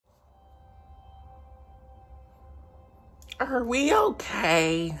Are we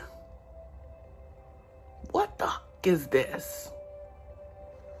okay? What the fuck is this?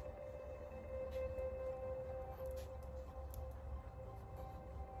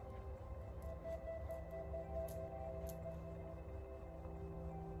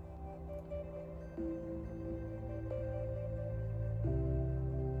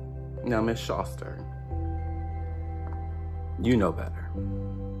 Now, Miss Shawster, you know better.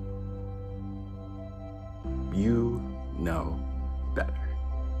 You know better.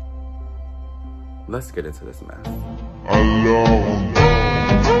 Let's get into this mess.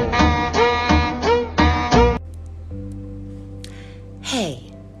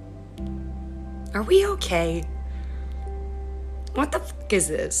 Hey, are we okay? What the fuck is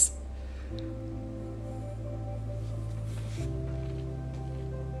this?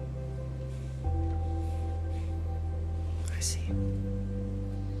 I see.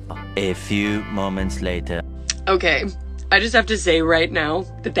 A few moments later. Okay, I just have to say right now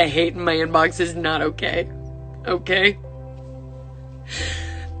that the hate in my inbox is not okay. Okay?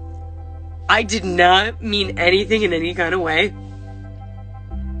 I did not mean anything in any kind of way.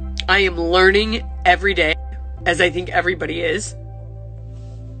 I am learning every day, as I think everybody is.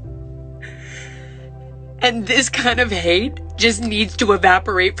 And this kind of hate just needs to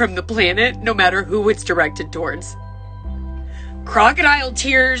evaporate from the planet, no matter who it's directed towards. Crocodile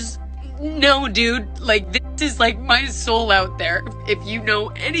tears, no, dude. Like, this is like my soul out there. If you know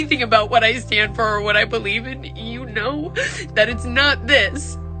anything about what I stand for or what I believe in, you know that it's not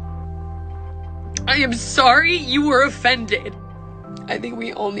this. I am sorry you were offended. I think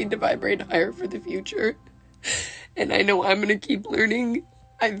we all need to vibrate higher for the future. And I know I'm gonna keep learning.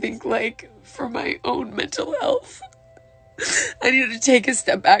 I think, like, for my own mental health, I needed to take a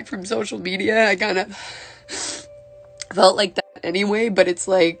step back from social media. I kind of felt like that anyway, but it's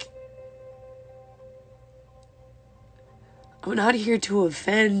like, I'm not here to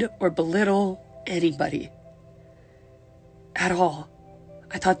offend or belittle anybody at all.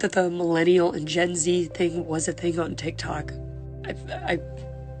 I thought that the millennial and Gen Z thing was a thing on TikTok.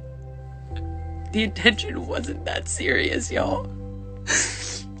 The intention wasn't that serious, y'all.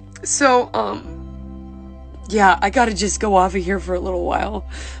 So, yeah, I gotta just go off of here for a little while,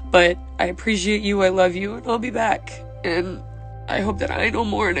 but I appreciate you, I love you, and I'll be back. And I hope that I know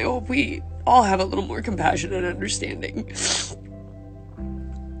more, and I hope we all have a little more compassion and understanding.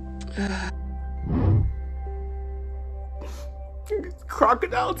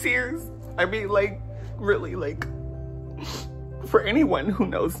 Crocodile tears. I mean, like, really, like, for anyone who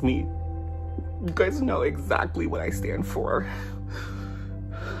knows me, you guys know exactly what I stand for.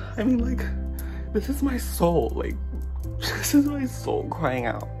 I mean, like, this is my soul. Like, this is my soul crying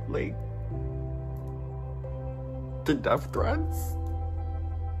out. Like, the death threats.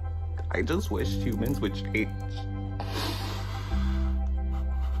 I just wish humans would change.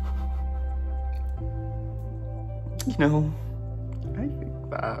 You know, I think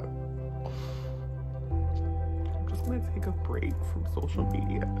that I'm just gonna take a break from social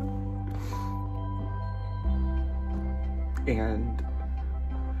media. And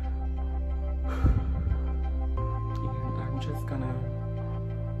I'm just gonna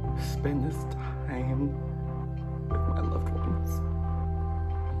spend this time with my loved ones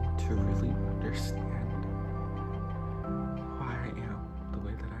to really understand why I am the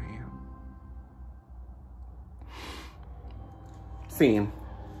way that I am. See,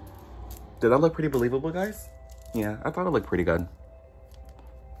 did that look pretty believable, guys? Yeah, I thought it looked pretty good.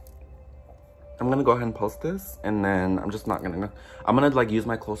 I'm gonna go ahead and post this, and then I'm gonna like use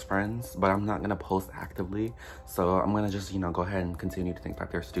my close friends, but I'm not gonna post actively. So I'm gonna just, you know, go ahead and continue to think that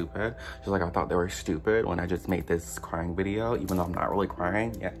they're stupid. Just like I thought they were stupid when I just made this crying video, even though I'm not really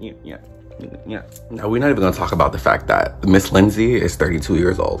crying. Yeah. Now, we're not even gonna talk about the fact that Miss Lindsey is 32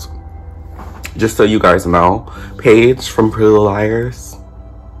 years old. Just so you guys know, Paige from Pretty Little Liars.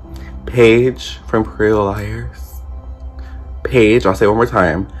 Paige from Pretty Little Liars. Paige, I'll say it one more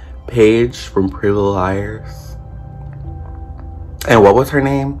time. Paige from Pretty Little Liars. And what was her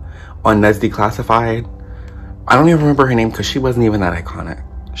name on Ned's Declassified? I don't even remember her name because she wasn't even that iconic.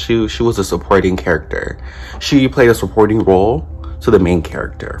 She was a supporting character. She played a supporting role to the main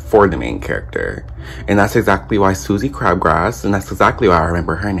character, for the main character. And that's exactly why Suzie Crabgrass, and that's exactly why I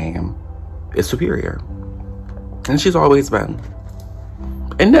remember her name, is superior. And she's always been.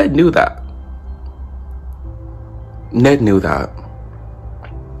 And Ned knew that. Ned knew that.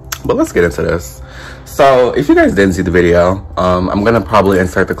 But let's get into this. So if you guys didn't see the video, I'm gonna probably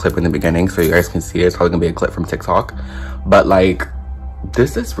insert the clip in the beginning so you guys can see it. It's probably gonna be a clip from TikTok. But like,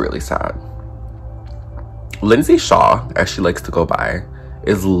 this is really sad. Lindsey Shaw, as she likes to go by,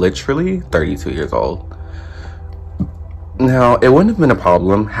 is literally 32 years old. Now, it wouldn't have been a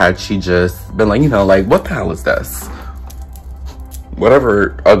problem had she just been like, you know, like, what the hell is this?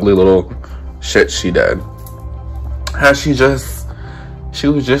 Whatever ugly little shit she did. Had she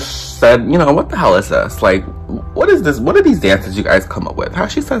was just said, you know, what the hell is this? Like, what is this? What are these dances you guys come up with? How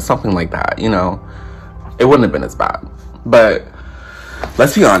she said something like that, you know? It wouldn't have been as bad. But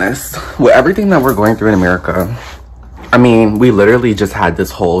let's be honest, with everything that we're going through in America, I mean, we literally just had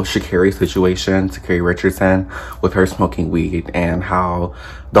this whole Sha'Carri situation, Sha'Carri Richardson, with her smoking weed, and how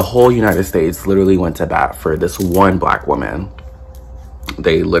the whole United States literally went to bat for this one black woman.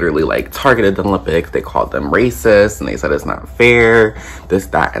 They literally like targeted the Olympics. They called them racist, and they said it's not fair, this,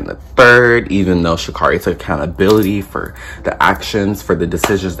 that, and the third, even though Sha'Carri took accountability for the actions, for the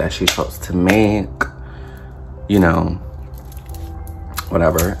decisions that she chose to make, you know,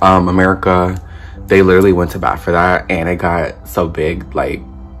 whatever. America, they literally went to bat for that, and it got so big. Like,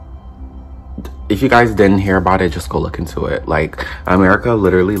 if you guys didn't hear about it, just go look into it. Like, America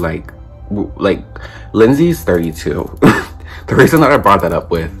literally, like Lindsey's 32. The reason that I brought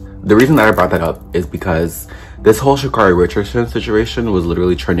that up is because this whole Sha'Carri Richardson situation was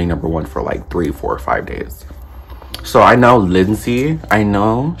literally trending #1 for like 3, 4, 5 days. So I know Lindsey, I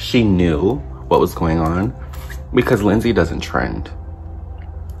know she knew what was going on because Lindsey doesn't trend.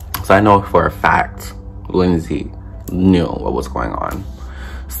 So I know for a fact Lindsey knew what was going on.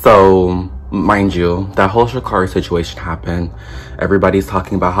 So mind you, that whole Sha'Carri situation happened. Everybody's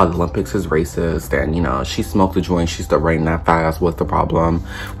talking about how the Olympics is racist, and you know, she smoked the joint, she's still writing that fast. What's the problem?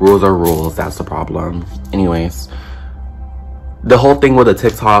 Rules are rules, that's the problem. Anyways, the whole thing with the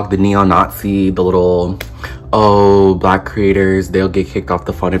TikTok, the neo-Nazi, the little, oh, black creators, they'll get kicked off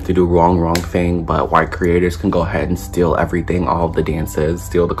the fund if they do wrong thing, but white creators can go ahead and steal everything, all of the dances,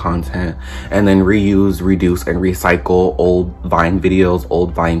 steal the content, and then reuse, reduce, and recycle old Vine videos,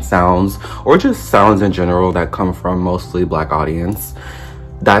 old Vine sounds, or just sounds in general that come from mostly black audience.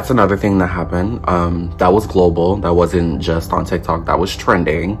 That's another thing that happened. That was global. That wasn't just on TikTok. That was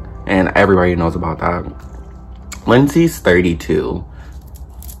trending, and everybody knows about that. Lindsey's 32.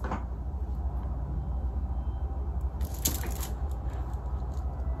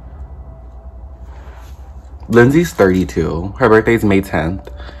 Lindsey's 32. Her birthday's May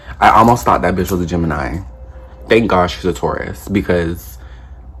 10th. I almost thought that bitch was a Gemini. Thank God she's a Taurus, because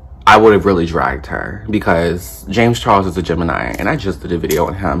I would have really dragged her, because James Charles is a Gemini, and I just did a video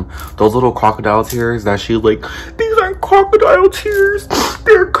on him. Those little crocodile tears that she like, these aren't crocodile tears,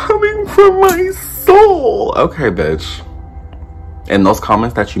 they're coming from my soul. Okay, bitch. And those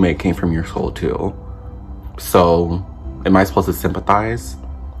comments that you made came from your soul too. So am I supposed to sympathize?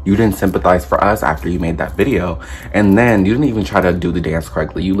 You didn't sympathize for us after you made that video, and then you didn't even try to do the dance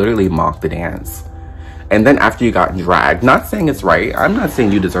correctly. You literally mocked the dance. And then after you got dragged, not saying it's right, I'm not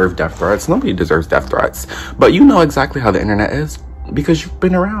saying you deserve death threats, nobody deserves death threats, but you know exactly how the internet is, because you've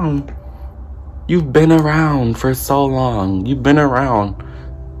been around. You've been around for so long. You've been around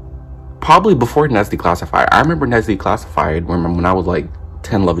probably before Nestle Classified. I remember Nestle Classified when I was like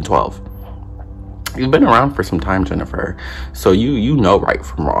 10, 11, 12. You've been around for some time, Jennifer, so you know right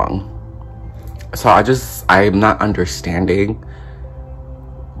from wrong. So I'm not understanding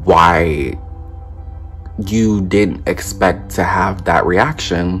why you didn't expect to have that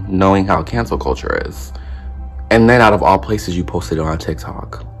reaction, knowing how cancel culture is. And then out of all places, you posted it on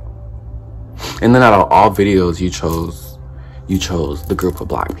TikTok. And then out of all videos, you chose the group of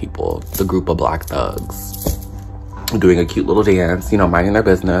black people, the group of black thugs, doing a cute little dance, you know, minding their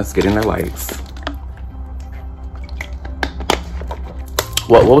business, getting their likes.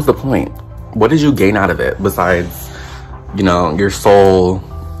 What was the point? What did you gain out of it besides, you know, your soul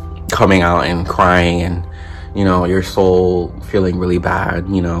coming out and crying, and, you know, your soul feeling really bad,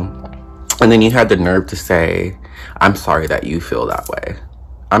 you know? And then you had the nerve to say, I'm sorry that you feel that way.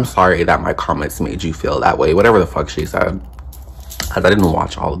 I'm sorry that my comments made you feel that way. Whatever the fuck she said. Because I didn't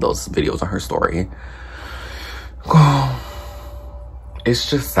watch all of those videos on her story. It's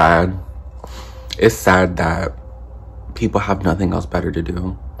just sad. It's sad that people have nothing else better to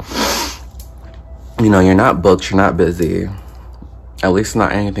do. You know, you're not booked, you're not busy. At least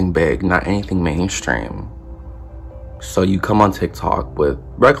not anything big, not anything mainstream. So you come on TikTok with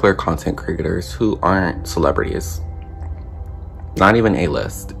regular content creators who aren't celebrities. Not even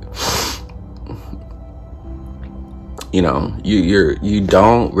A-list. You know, you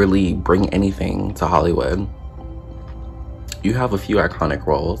don't really bring anything to Hollywood. You have a few iconic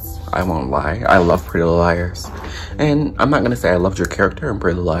roles, I won't lie. I love Pretty Little Liars. And I'm not gonna say I loved your character in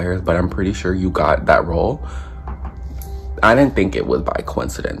Pretty Little Liars, but I'm pretty sure you got that role. I didn't think it was by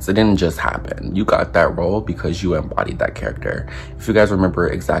coincidence. It didn't just happen. You got that role because you embodied that character. If you guys remember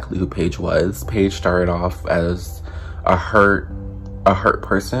exactly who Paige was, Paige started off as a hurt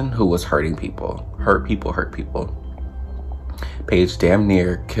person who was hurting people. Hurt people. Paige damn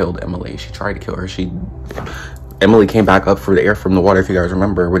near killed Emily. She tried to kill her. Emily came back up for the air from the water, if you guys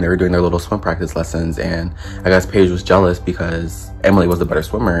remember, when they were doing their little swim practice lessons, and I guess Paige was jealous because Emily was the better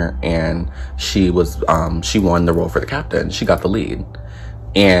swimmer, and she won the role for the captain. She got the lead,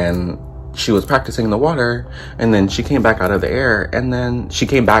 and she was practicing in the water, and then she came back out of the air, and then she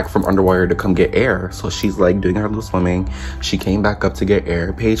came back from underwater to come get air. So she's like doing her little swimming. She came back up to get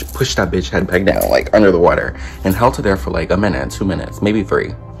air. Paige pushed that bitch head back down, like under the water, and held her there for like a minute, 2 minutes, maybe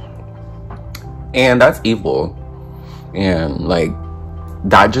 3. And that's evil. And like,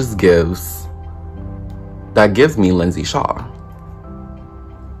 that gives me Lindsey Shaw.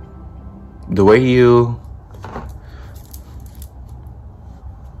 The way you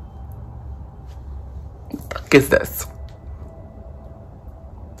is this,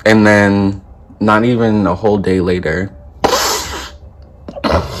 and then not even a whole day later,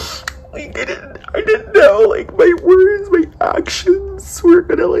 I didn't know, like, my words, my actions were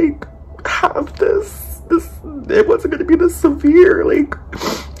gonna like have this, it wasn't gonna be this severe. Like,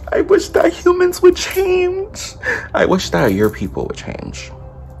 I wish that humans would change. I wish that your people would change.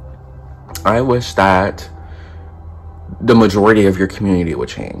 I wish that the majority of your community would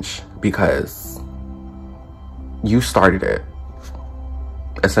change, because you started it,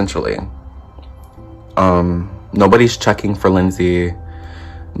 essentially. Nobody's checking for Lindsey.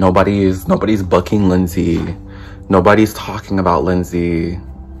 Nobody's booking Lindsey. Nobody's talking about Lindsey.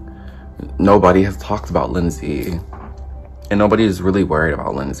 Nobody has talked about Lindsey. And nobody is really worried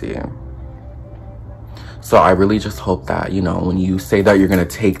about Lindsey. So I really just hope that, you know, when you say that you're gonna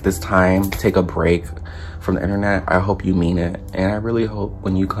take this time, take a break from the internet, I hope you mean it. And I really hope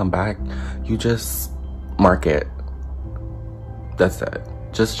when you come back, you just market. That's it.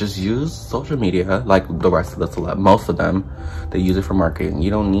 Just use social media like the rest of the celeb. Most of them, they use it for marketing. You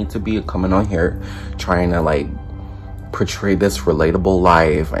don't need to be coming on here trying to like portray this relatable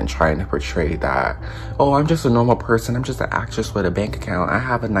life and trying to portray that, oh, I'm just a normal person, I'm just an actress with a bank account, I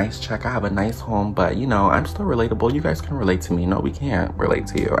have a nice check, I have a nice home, but you know, I'm still relatable. You guys can relate to me. No, we can't relate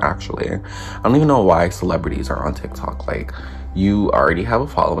to you, actually. I don't even know why celebrities are on TikTok. Like, you already have a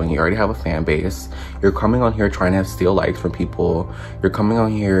following, you already have a fan base, you're coming on here trying to steal likes from people, you're coming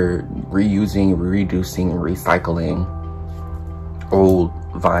on here reusing, reducing, recycling old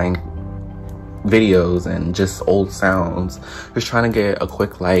Vine videos and just old sounds, just trying to get a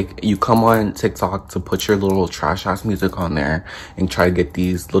quick like. You come on TikTok to put your little trash ass music on there and try to get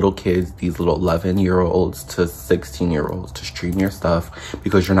these little kids, these little 11-year-olds to 16-year-olds to stream your stuff,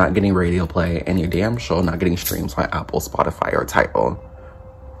 because you're not getting radio play and you're damn sure not getting streams on Apple, Spotify, or Tidal.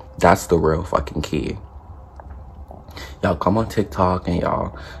 That's the real fucking key. Y'all come on TikTok and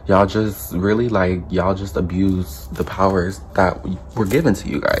y'all just really like, y'all just abuse the powers that were given to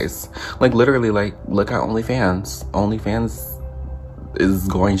you guys. Like, literally, like, look at OnlyFans. OnlyFans is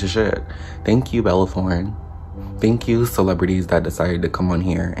going to shit. Thank you, Bella Thorne. Thank you, celebrities that decided to come on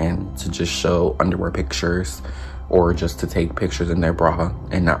here and to just show underwear pictures, or just to take pictures in their bra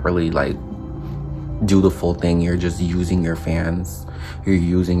and not really like do the full thing. You're just using your fans. You're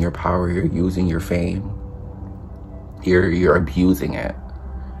using your power. You're using your fame. You're abusing it,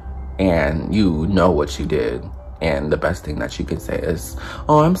 and you know what you did. And the best thing that you can say is,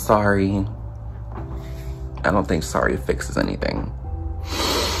 oh, I'm sorry. I don't think sorry fixes anything.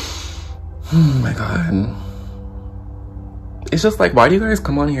 Oh my god. It's just like, why do you guys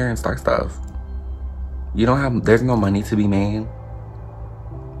come on here and start stuff? You don't have, there's no money to be made.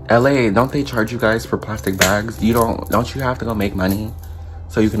 LA, don't they charge you guys for plastic bags? Don't you have to go make money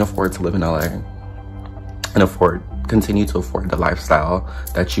so you can afford to live in LA and continue to afford the lifestyle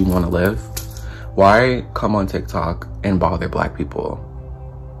that you want to live? Why come on TikTok and bother black people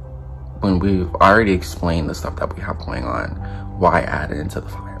when we've already explained the stuff that we have going on? Why add it into the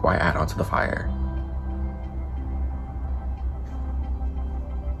fire? Why add onto the fire?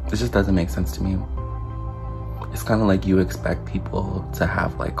 It just doesn't make sense to me. It's kind of like you expect people to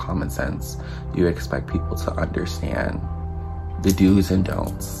have like common sense. You expect people to understand the do's and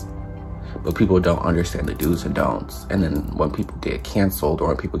don'ts. But people don't understand the do's and don'ts. And then when people get canceled or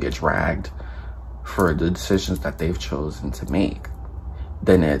when people get dragged for the decisions that they've chosen to make,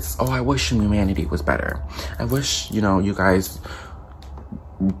 then it's, oh, I wish humanity was better. I wish, you know, you guys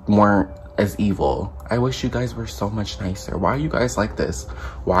weren't as evil. I wish you guys were so much nicer. Why are you guys like this?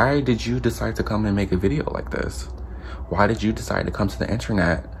 Why did you decide to come and make a video like this? Why did you decide to come to the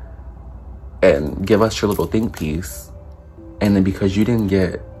internet and give us your little think piece? And then because you didn't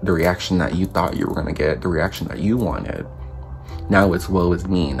get the reaction that you thought you were going to get, the reaction that you wanted, now it's woe is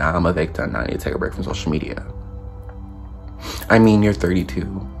me. Now I'm a victim. Now I need to take a break from social media. I mean, you're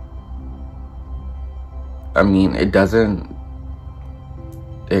 32. I mean, it doesn't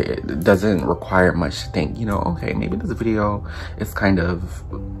require much to think, you know, okay, maybe this video is kind of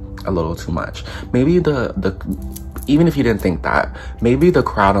a little too much. Maybe even if you didn't think that, maybe the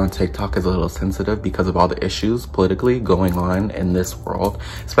crowd on TikTok is a little sensitive because of all the issues politically going on in this world,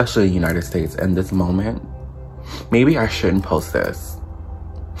 especially in the United States in this moment. Maybe I shouldn't post this.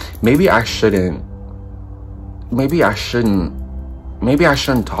 Maybe I shouldn't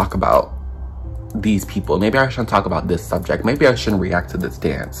talk about these people. Maybe I shouldn't talk about this subject. Maybe I shouldn't react to this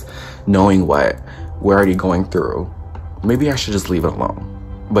dance, knowing what we're already going through. Maybe I should just leave it alone.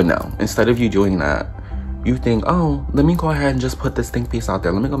 But no, instead of you doing that, you think, oh, let me go ahead and just put this think piece out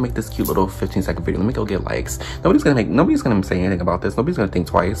there. Let me go make this cute little 15-second video. Let me go get likes. Nobody's gonna say anything about this. Nobody's gonna think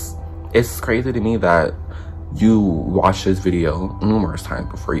twice. It's crazy to me that you watched this video numerous times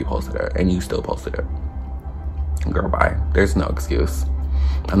before you posted it, and you still posted it. Girl, bye. There's no excuse.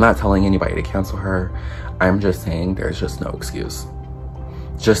 I'm not telling anybody to cancel her. I'm just saying there's just no excuse.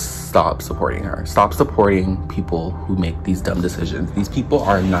 Just stop supporting her. Stop supporting people who make these dumb decisions. These people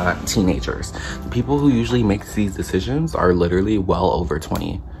are not teenagers. The people who usually make these decisions are literally well over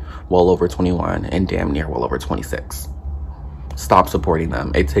 20, well over 21, and damn near well over 26. Stop supporting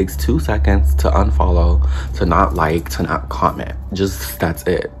them. It takes 2 seconds to unfollow, to not like, to not comment. Just, that's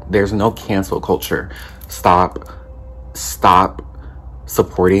it. There's no cancel culture. Stop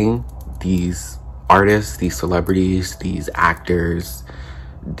supporting these artists, these celebrities, these actors,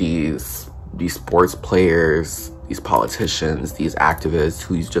 these sports players, these politicians, these activists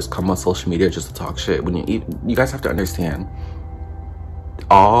who just come on social media just to talk shit. When you guys have to understand,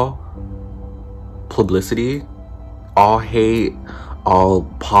 all publicity, all hate, all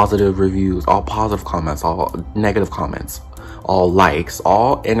positive reviews, all positive comments, all negative comments, all likes,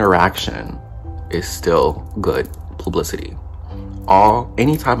 all interaction is still good publicity.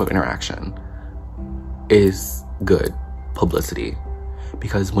 Any type of interaction is good publicity,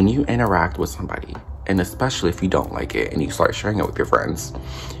 because when you interact with somebody, and especially if you don't like it and you start sharing it with your friends,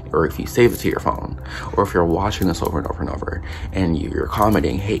 or if you save it to your phone, or if you're watching this over and over and over and you're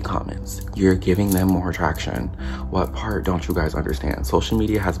commenting hate comments, you're giving them more traction. What part don't you guys understand? Social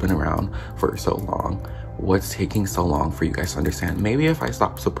media has been around for so long. What's taking so long for you guys to understand? Maybe if I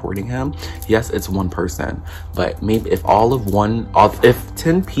stop supporting him, yes, it's one person, but maybe if if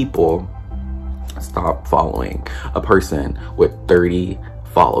 10 people stop following a person with 30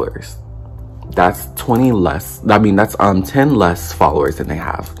 followers, that's 20 less. I mean, that's 10 less followers than they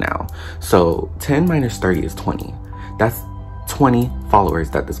have now. So 10 minus 30 is 20. That's 20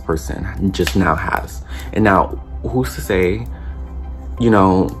 followers that this person just now has. And now, who's to say, you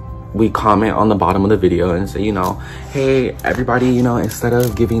know, we comment on the bottom of the video and say, you know, hey, everybody, you know, instead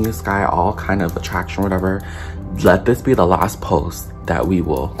of giving this guy all kind of attraction or whatever, let this be the last post that we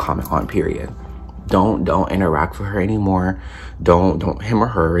will comment on, period. Don't interact with her anymore. Don't him or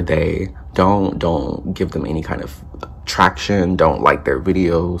her, they, don't give them any kind of traction. Don't like their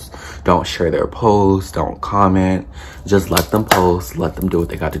videos. Don't share their posts. Don't comment. Just let them post. Let them do what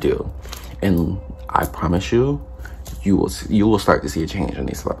they got to do. And I promise you, you will start to see a change in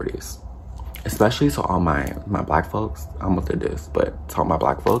these celebrities. Especially to all my black folks. I almost did this, but to all my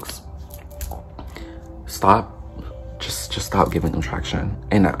black folks, just stop giving them traction,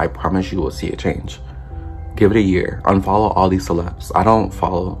 and I promise you will see a change. Give it a year. Unfollow all these celebs. I don't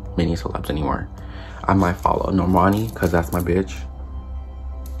follow many celebs anymore. I might follow Normani because that's my bitch.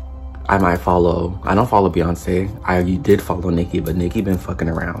 I don't follow Beyonce. I did follow Nicki, but Nicki been fucking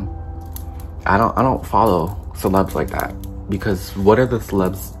around. I don't follow celebs like that, because what are the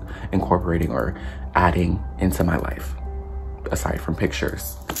celebs incorporating or adding into my life aside from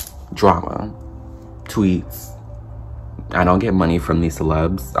pictures, drama, tweets? I don't get money from these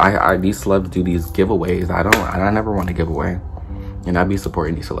celebs. These celebs do these giveaways. I never want to give away, and I'd be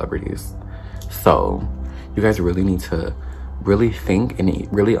supporting these celebrities. So you guys really need to really think and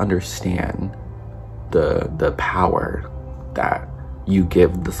really understand the power that you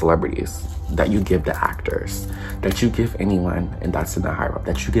give the celebrities, that you give the actors, that you give anyone and that's in the higher up,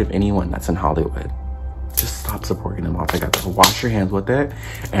 that you give anyone that's in Hollywood. Just stop supporting them altogether. Wash your hands with it,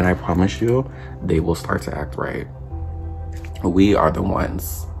 and I promise you, they will start to act right. We are the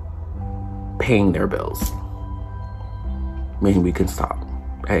ones paying their bills. Meaning we can stop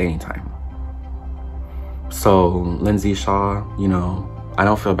at any time. So, Lindsey Shaw, you know, I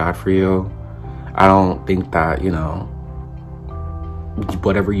don't feel bad for you. I don't think that, you know,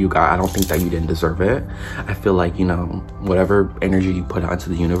 whatever you got, I don't think that you didn't deserve it. I feel like, you know, whatever energy you put out into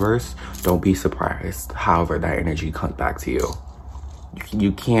the universe, don't be surprised however that energy comes back to you.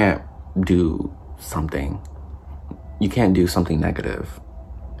 You can't do something You can't do something negative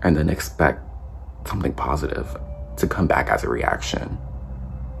and then expect something positive to come back as a reaction.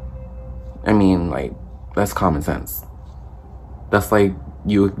 I mean, like, that's common sense. That's like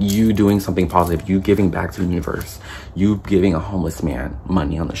you doing something positive, you giving back to the universe, you giving a homeless man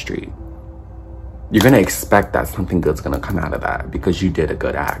money on the street. You're gonna expect that something good's gonna come out of that because you did a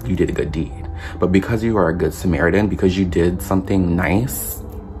good act, you did a good deed. But because you are a good Samaritan, because you did something nice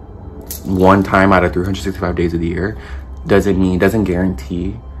one time out of 365 days of the year, doesn't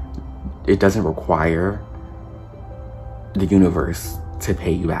guarantee, it doesn't require the universe to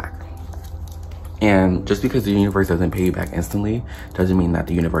pay you back. And just because the universe doesn't pay you back instantly doesn't mean that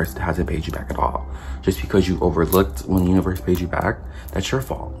the universe hasn't paid you back at all. Just because you overlooked when the universe paid you back, that's your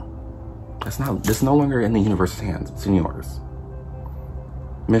fault. It's no longer in the universe's hands, it's in yours.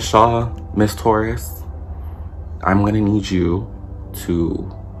 Miss Shaw, Miss Taurus, I'm gonna need you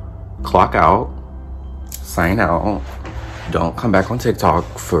to clock out, sign out, don't come back on TikTok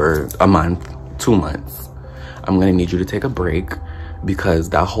for a month, 2 months. I'm gonna need you to take a break because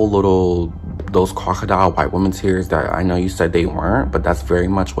that whole those crocodile white woman tears that I know you said they weren't, but that's very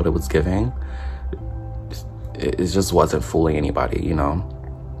much what it was giving. It just wasn't fooling anybody, you know?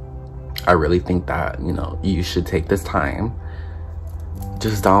 I really think that, you know, you should take this time.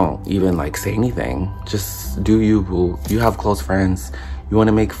 Just don't even like say anything. Just do you, boo. You have close friends. You want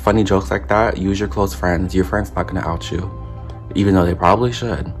to make funny jokes like that? Use your close friends. Your friend's not going to out you. Even though they probably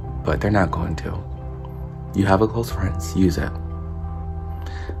should, but they're not going to. You have a close friends. Use it.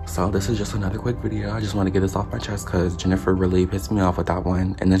 So this is just another quick video. I just want to get this off my chest because Jennifer really pissed me off with that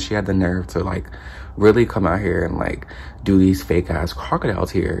one. And then she had the nerve to like really come out here and like do these fake ass crocodile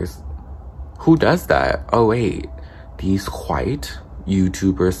tears. Who does that? Oh wait, these white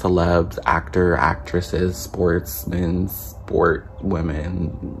YouTubers, celebs, actresses, sportsmen, sport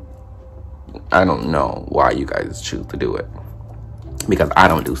women. I don't know why you guys choose to do it. Because I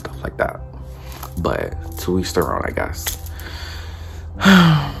don't do stuff like that. But to each their own, I guess.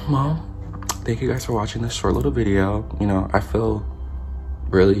 Well, thank you guys for watching this short little video. You know, I feel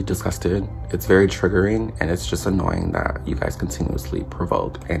really disgusted. It's very triggering, and it's just annoying that you guys continuously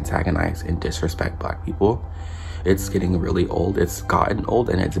provoke, antagonize, and disrespect Black people. It's getting really old. It's gotten old,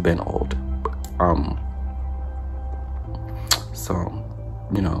 and it's been old. So,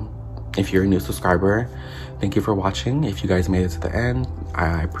 you know, if you're a new subscriber, thank you for watching. If you guys made it to the end,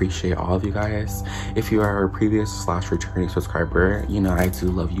 I appreciate all of you guys. If you are a previous / returning subscriber, you know I do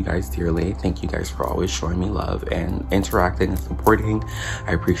love you guys dearly. Thank you guys for always showing me love and interacting and supporting.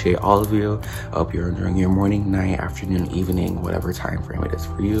 I appreciate all of you. I hope you're enjoying your morning, night, afternoon, evening, whatever time frame it is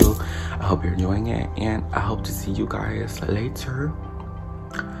for you. I hope you're enjoying it, and I hope to see you guys later.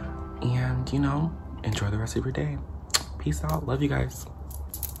 And, you know, enjoy the rest of your day. Peace out. Love you guys.